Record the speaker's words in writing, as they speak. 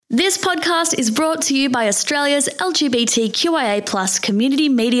This podcast is brought to you by Australia's LGBTQIA+ community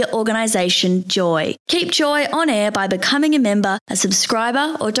media organisation, Joy. Keep Joy on air by becoming a member, a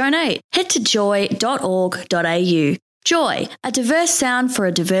subscriber or donate. Head to joy.org.au. Joy, a diverse sound for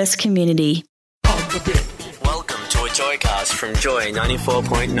a diverse community. Welcome to a Joycast from Joy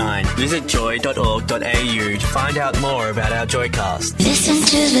 94.9. Visit joy.org.au to find out more about our Joycast. Listen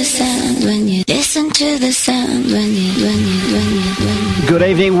to the sound when you listen to the sound when you. Good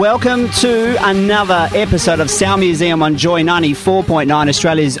evening. Welcome to another episode of Sound Museum on Joy 94.9,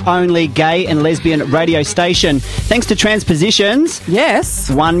 Australia's only gay and lesbian radio station. Thanks to Transpositions. Yes.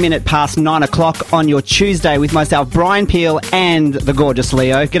 1 minute past 9 o'clock on your Tuesday with myself, Brian Peel, and the gorgeous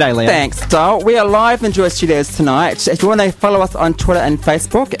Leo. G'day, Leo. Thanks, Dol. We are live in Joy Studios tonight. If you want to follow us on Twitter and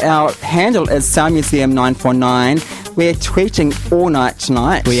Facebook, our handle is Sound Museum 949. We're tweeting all night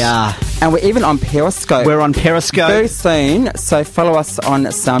tonight. We are. And we're even on Periscope. We're on Periscope. Very soon, so follow us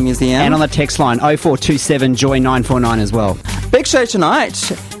on Sound Museum. And on the text line, 0427 Joy 949 as well. Big show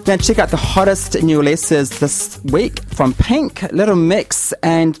tonight. We're going to check out the hottest new releases this week from Pink, Little Mix,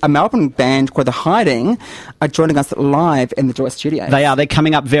 and a Melbourne band called The Hiding are joining us live in the Joy Studio. They are. They're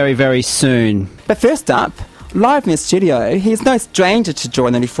coming up very, very soon. But first up, live in the studio, he's no stranger to Joy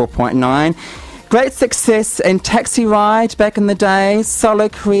 94.9. Great success in Taxi Ride back in the day, solo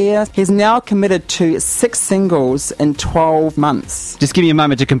career. He's now committed to 6 singles in 12 months. Just give me a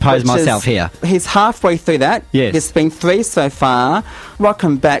moment to compose myself here. He's halfway through that. Yes. There's been 3 so far.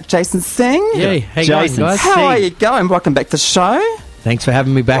 Welcome back, Jason Singh. Hey, how you Jason, going, guys? How are you going? Welcome back to the show. Thanks for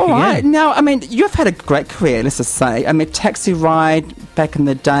having me back All again. right. Now, I mean, you've had a great career, let's just say. I mean, Taxi Ride back in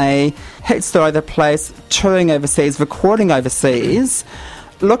the day, hits all over the place, touring overseas, recording overseas.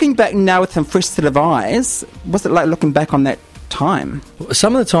 Looking back now with some fresh set of eyes, what's it like looking back on that time?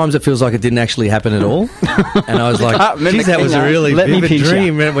 Some of the times it feels like it didn't actually happen at all. And I was like, geez, that was a really Let me vivid pinch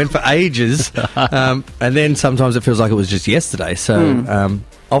dream. And it went for ages. And then sometimes it feels like it was just yesterday. So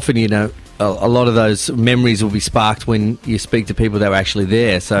often, you know, a lot of those memories will be sparked when you speak to people that were actually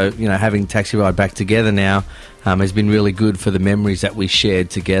there. So, you know, having Taxi Ride back together now has been really good for the memories that we shared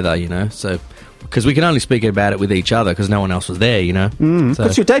together, you know. So, because we can only speak about it with each other because no one else was there, you know. So,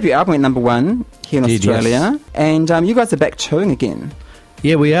 Because your debut album went #1 here in Did, Australia. yes. And you guys are back touring again.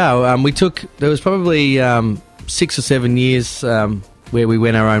 yeah, we are. There was probably 6 or 7 years where we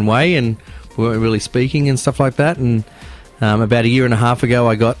went our own way and we weren't really speaking and stuff like that. And about a year and a half ago,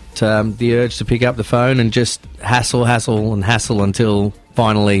 I got the urge to pick up the phone and just hassle until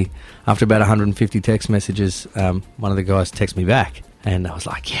finally, after about 150 text messages, one of the guys texted me back. And I was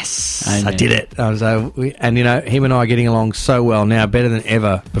like, yes, Amen. I did it. And, you know, him and I are getting along so well now, better than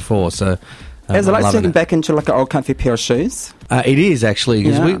ever before. So Is it I'm like loving stepping it. back into like an old comfy pair of shoes? It is actually,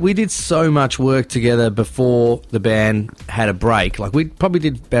 because Yeah. we did so much work together before the band had a break. Like we probably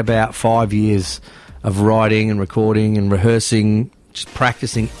did about 5 years of writing and recording and rehearsing, just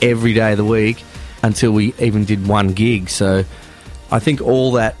practicing every day of the week until we even did one gig. So I think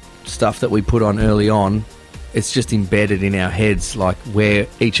all that stuff that we put on early on, it's just embedded in our heads, like where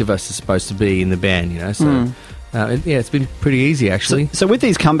each of us is supposed to be in the band, you know. So it's been pretty easy actually. So with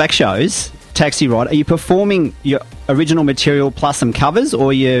these comeback shows, Taxi Ride, are you performing your original material plus some covers, or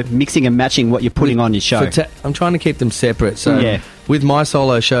are you mixing and matching what you're putting on your show? I'm trying to keep them separate. So Yeah. with my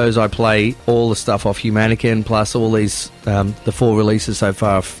solo shows, I play all the stuff off Humanican, plus all these, the 4 releases so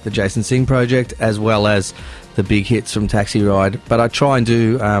far of the Jason Singh project, as well as the big hits from Taxi Ride. But I try and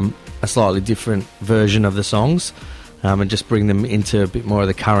do a slightly different version of the songs and just bring them into a bit more of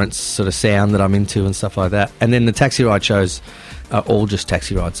the current sort of sound that I'm into and stuff like that. And then the Taxi Ride shows are all just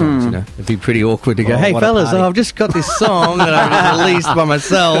Taxi Ride songs, you know. It'd be pretty awkward to go, hey, what a fellas, party. I've just got this song that I've released by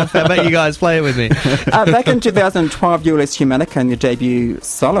myself. How about you guys play it with me? Back in 2012, you released Humanica, your debut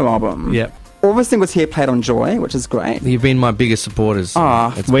solo album. Yep. All the singles here played on Joy, which is great. You've been my biggest supporters.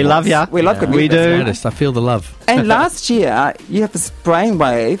 Ah, It's We nice. love ya. We love good We music. do. Noticed. I feel the love. And last year, you have this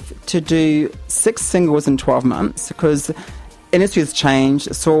brainwave to do 6 singles in 12 months because industry has changed.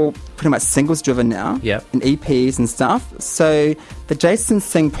 It's all pretty much singles driven now. Yep. And EPs and stuff. So the Jason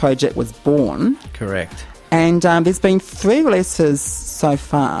Singh project was born. Correct. And there's been 3 releases so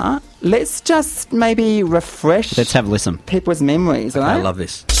far. Let's just maybe refresh Let's have a listen. people's memories, all right? I love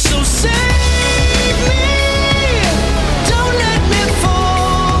this. So save me, don't let me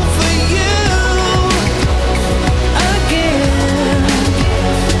fall for you again.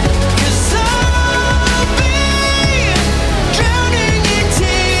 'Cause I'll be drowning in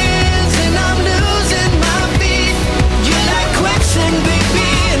tears and I'm losing my feet. You're like quicksand, baby,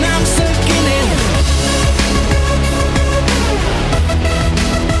 and I'm sinking in.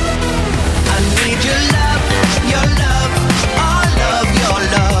 I need your love, all of your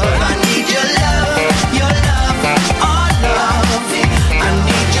love.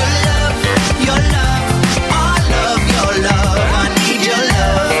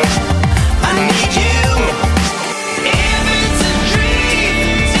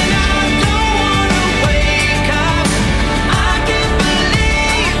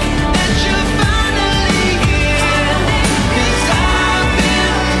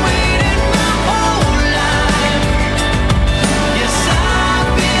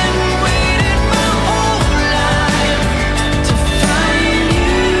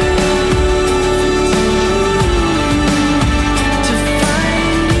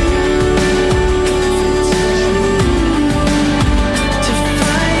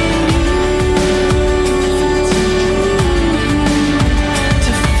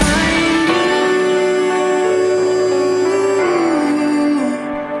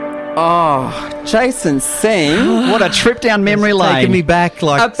 Jason Singh. What a trip down memory lane. Taking me back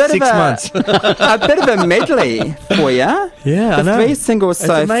like 6 months. A bit of a medley for you. Yeah, I the know. 3 singles It's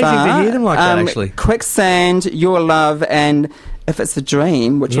so amazing far. to hear them like that, actually. Quicksand, Your Love, and If It's a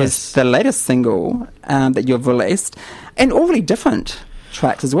Dream, which was Yes. the latest single that you've released, and all really different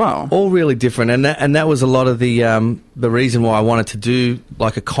tracks as well. All really different, and that was a lot of the reason why I wanted to do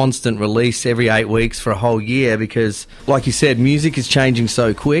like a constant release every 8 weeks for a whole year, because, like you said, music is changing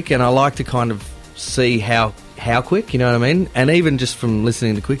so quick, and I like to kind of see how quick, you know what I mean? And even just from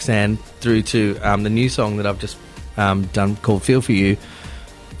listening to Quicksand through to the new song that I've just done called Feel For You,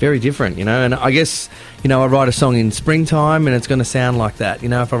 very different, you know. And I guess, you know, I write a song in springtime and it's going to sound like that. You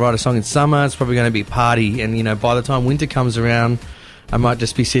know, if I write a song in summer, it's probably going to be party, and, you know, by the time winter comes around, I might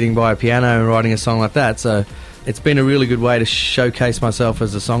just be sitting by a piano and writing a song like that. So it's been a really good way to showcase myself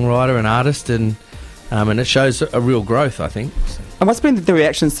as a songwriter and artist, and it shows a real growth, I think. And what's been the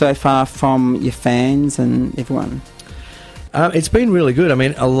reaction so far from your fans and everyone? It's been really good. I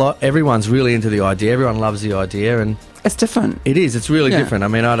mean, everyone's really into the idea. Everyone loves the idea, and It's different. it is. It's really Yeah. different. I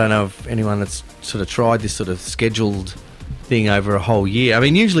mean, I don't know if anyone that's sort of tried this sort of scheduled thing over a whole year. I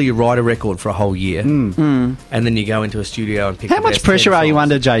mean, usually you write a record for a whole year, and then you go into a studio and pick. How the much best pressure 10 are you songs.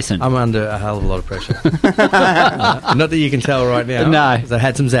 under, Jason? I'm under a hell of a lot of pressure. Not that you can tell right now. No. 'Cause I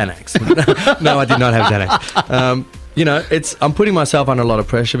had some Xanax. No, I did not have Xanax. You know, I'm putting myself under a lot of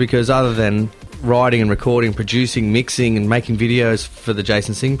pressure, because other than writing and recording, producing, mixing and making videos for the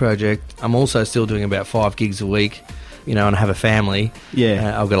Jason Singh project, I'm also still doing about 5 gigs a week, you know, and I have a family.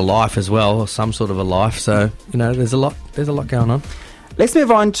 Yeah. I've got a life as well, or some sort of a life. So, you know, there's a lot going on. Let's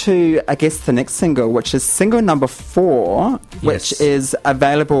move on to, I guess, the next single, which is single number 4, which Yes. is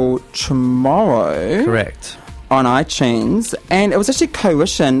available tomorrow Correct. on iTunes. And it was actually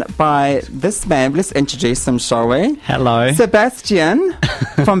co-written by this man. Let's introduce him, shall we? Hello. Sebastian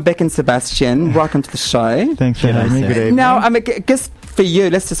from Beck and Sebastian. Welcome to the show. Thanks for G'day, having me. Seb. Good evening. Now, I mean, just for you,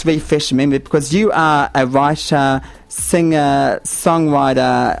 let's just refresh your memory, because you are a writer, singer,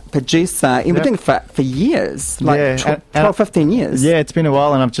 songwriter, producer, and you've been doing it for years, like Yeah, 12, 15 years. Yeah, it's been a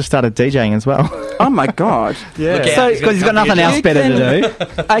while, and I've just started DJing as well. Oh my God. Yeah. Look out. So, Because he's got nothing else You better to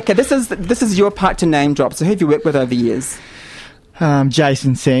can- do. Okay, this is your part to name drop. So who have you worked with over the years?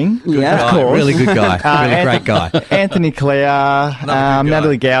 Jason Singh. Yeah, of course. Really good guy. Really great guy. Anthony Clear, good guy.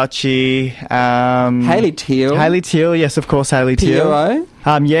 Natalie Gauci, Haley Teal. Haley Teal, yes, of course, Haley Teal. Piero.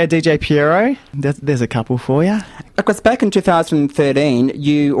 Yeah, DJ Piero. There's a couple for you. Because back in 2013,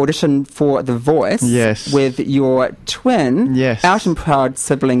 you auditioned for The Voice Yes. with your twin, Yes. out and proud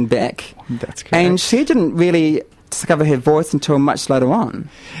sibling Beck. That's correct. And she didn't really discover her voice until much later on.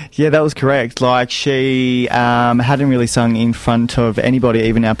 Yeah, that was correct. Like, she hadn't really sung in front of anybody,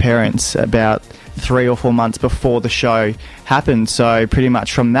 even our parents, about 3 or 4 months before the show happened. So pretty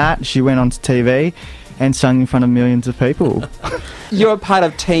much from that, she went onto TV and sung in front of millions of people. You're a part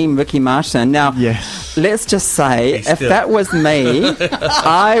of Team Ricky Martin. Now, Yes. let's just say, if still- that was me,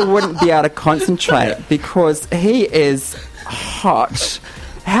 I wouldn't be able to concentrate because he is hot.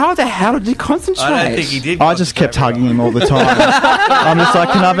 How the hell did you concentrate? I don't think he did. I just kept hugging him all the time. I'm just like,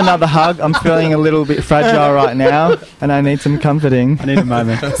 can I have another hug? I'm feeling a little bit fragile right now, and I need some comforting. I need a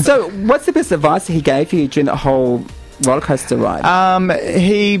moment. So, what's the best advice he gave you during that whole roller coaster ride?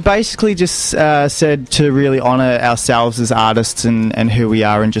 He basically just said to really honour ourselves as artists and who we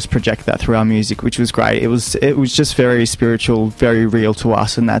are, and just project that through our music, which was great. It was just very spiritual, very real to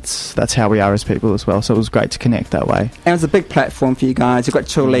us, and that's how we are as people as well. So it was great to connect that way. And it was a big platform for you guys. You got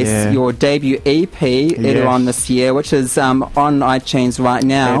to release Yeah. your debut EP later Yes. on this year, which is on iTunes right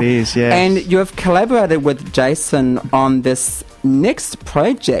now. It is, yes. And you have collaborated with Jason on this next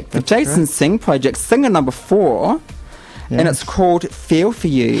project, the Jason Singh project, single number 4. And it's called Feel For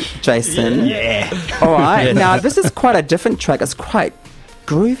You, Jason. Yeah. All right. Now, this is quite a different track. It's quite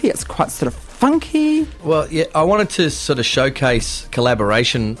groovy. It's quite sort of funky. Well, yeah, I wanted to sort of showcase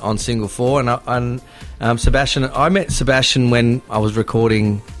collaboration on single 4, and Sebastian. I met Sebastian when I was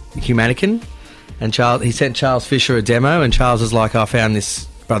recording Humanican, and he sent Charles Fisher a demo, and Charles was like, "I found this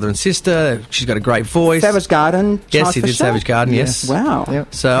brother and sister. She's got a great voice." Savage Garden. Yes, Charles he did Fisher? Savage Garden. Yes. Wow.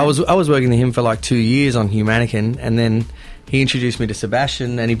 Yep. So I was working with him for like 2 years on Humanican, and then he introduced me to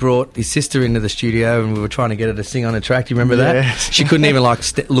Sebastian, and he brought his sister into the studio, and we were trying to get her to sing on a track. Do you remember that? Yes. She couldn't even like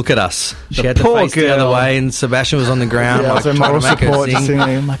look at us. She had to poor face the girl. other way, and Sebastian was on the ground, Yeah, like so trying moral to make her support, just sing.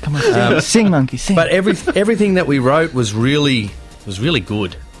 singing. I'm like, come on, sing, monkey, sing. But everything that we wrote was really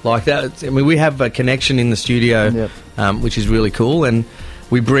good. Like that. I mean, we have a connection in the studio, Yep. which is really cool, and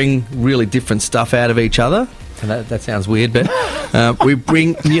we bring really different stuff out of each other. And that sounds weird, but we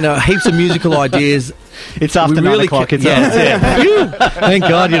bring, heaps of musical ideas. It's after We 9 really o'clock. ca- It's yeah. Thank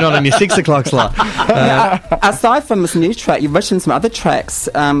God you're not on your 6 o'clock slot. Aside from this new track, you've written some other tracks,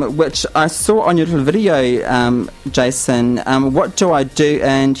 which I saw on your little video, Jason. What Do I Do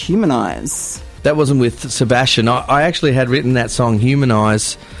and Humanize? That wasn't with Sebastian. I actually had written that song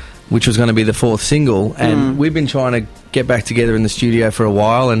Humanize, which was going to be the 4th single, and we've been trying to get back together in the studio for a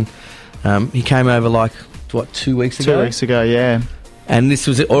while, and he came over 2 weeks ago? 2 weeks ago, yeah. And this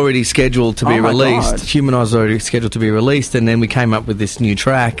was already scheduled to be Oh my released. God. Humanize was already scheduled to be released, and then we came up with this new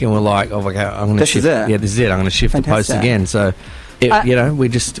track, and we're like, "Oh, okay, I'm going to This shift." is it? Yeah, this is it. I'm going to shift the post Fantastic. again. So,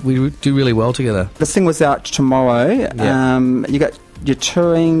 we do really well together. The single's out tomorrow. Yeah. You're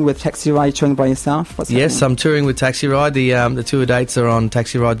touring with Taxi Ride. You're touring by yourself. What's Yes, happening? I'm touring with Taxi Ride. The tour dates are on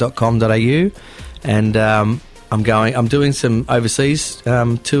taxiride.com.au, and I'm doing some overseas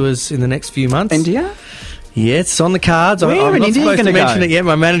tours in the next few months. India. Yeah, it's on the cards. Where I'm in not India supposed you to gonna mention go? it yet.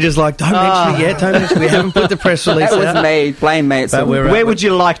 My manager's like, don't mention it yet. Don't mention it. We haven't put the press release That was out. me. Blame me. It's But we're- Where would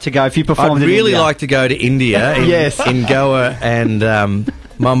you like to go if you performed I'd in really India? like to go to India, in Goa and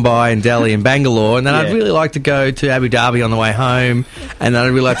Mumbai and Delhi and Bangalore, and then I'd Yeah. really like to go to Abu Dhabi on the way home, and then I'd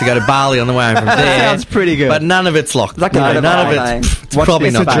really like to go to Bali on the way home from there. Sounds pretty good. But none of it's locked. Like a No, bit of none of holiday. it's probably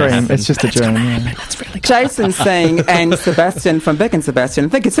It's not a going to dream. happen. It's just a dream. Yeah. Jason Singh and Sebastian from Vic and Sebastian.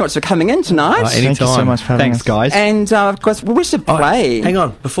 Thank you so much for coming in tonight. Oh, Thank you so Anytime. much for having Thanks, us. guys. And of course, we should Oh, play. hang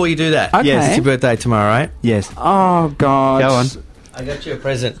on, before you do that. Okay. It's your birthday tomorrow, right? Yes. Oh God. Go on. I got you a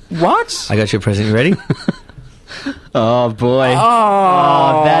present. What? I got you a present. You ready? Oh, boy.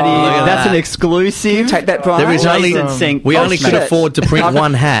 Oh, That's an exclusive. Take that, Brian. There is only Jason Singh. we Oh, only could shit. afford to print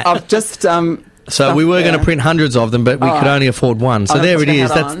one hat. I've just So we were going to print hundreds of them, but we could only afford one. So I'll there put it your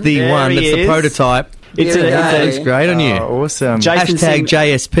is. hat That's on. the There one. he That's the is. prototype. It's Here we a, go. It looks great on you. Oh, awesome. Jason Hashtag Singh.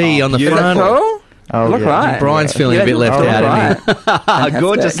 JSP on the front. Beautiful. Oh, Look yeah. right. Brian's feeling a bit left Oh, out, right. isn't he?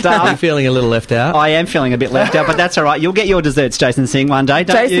 Gorgeous stuff. I'm feeling a little left out. I am feeling a bit left out, but that's all right. You'll get your desserts, Jason Singh, one day.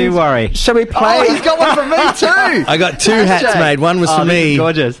 Don't Jason, you worry. Shall we play? Oh, he's got one from me too. I got two hats made. One was for Oh, this is me.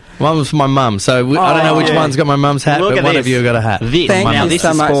 gorgeous. One was for my mum. So I don't know which yeah. one's got my mum's hat, Look but at one this. of you got a hat. This. Thank Now, you this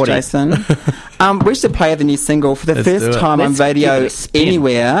so is much, sporty. Jason. We should play the new single for the Let's do first it. time on Let's give radio it a spin.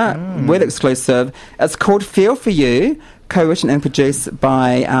 anywhere, with exclusive. It's called Feel For You, co-written and produced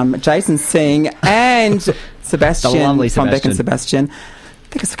by Jason Singh and Sebastian The lovely from Beck and Sebastian. Sebastian.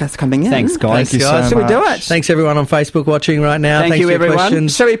 Thank you guys for coming in. Thanks, guys. Thanks, guys. Shall we do it? Thanks everyone on Facebook watching right now. Thank Thanks you, for your everyone.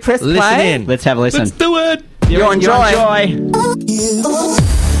 questions. Shall we press Listen play? in. Let's have a listen. Let's do it. You enjoy. Enjoy.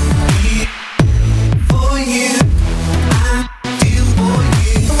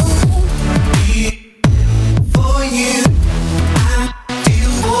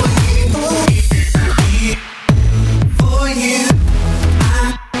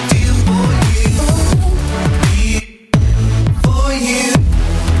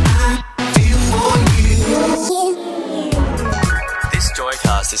 This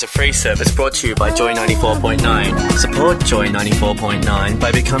Joycast is a free service brought to you by Joy 94.9. Support Joy 94.9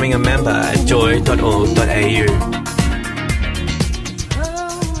 by becoming a member at joy.org.au.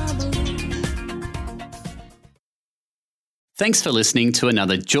 Thanks for listening to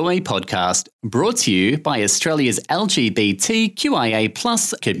another Joy podcast brought to you by Australia's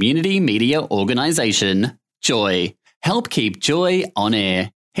LGBTQIA+ community media organisation, Joy. Help keep Joy on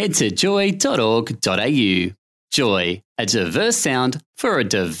air. Head to joy.org.au. Joy, a diverse sound for a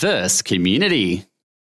diverse community.